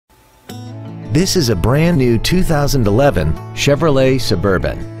This is a brand new 2011 Chevrolet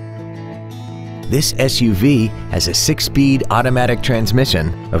Suburban. This SUV has a 6-speed automatic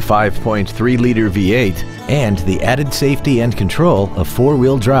transmission, a 5.3-liter V8, and the added safety and control of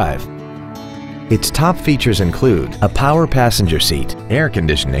 4-wheel drive. Its top features include a power passenger seat, air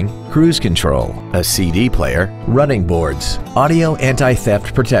conditioning, cruise control, a CD player, running boards, audio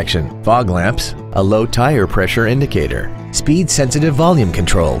anti-theft protection, fog lamps, a low tire pressure indicator, speed-sensitive volume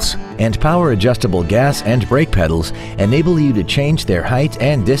controls, and power-adjustable gas and brake pedals enable you to change their height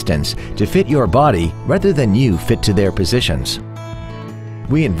and distance to fit your body rather than you fit to their positions.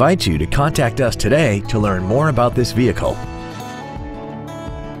 We invite you to contact us today to learn more about this vehicle.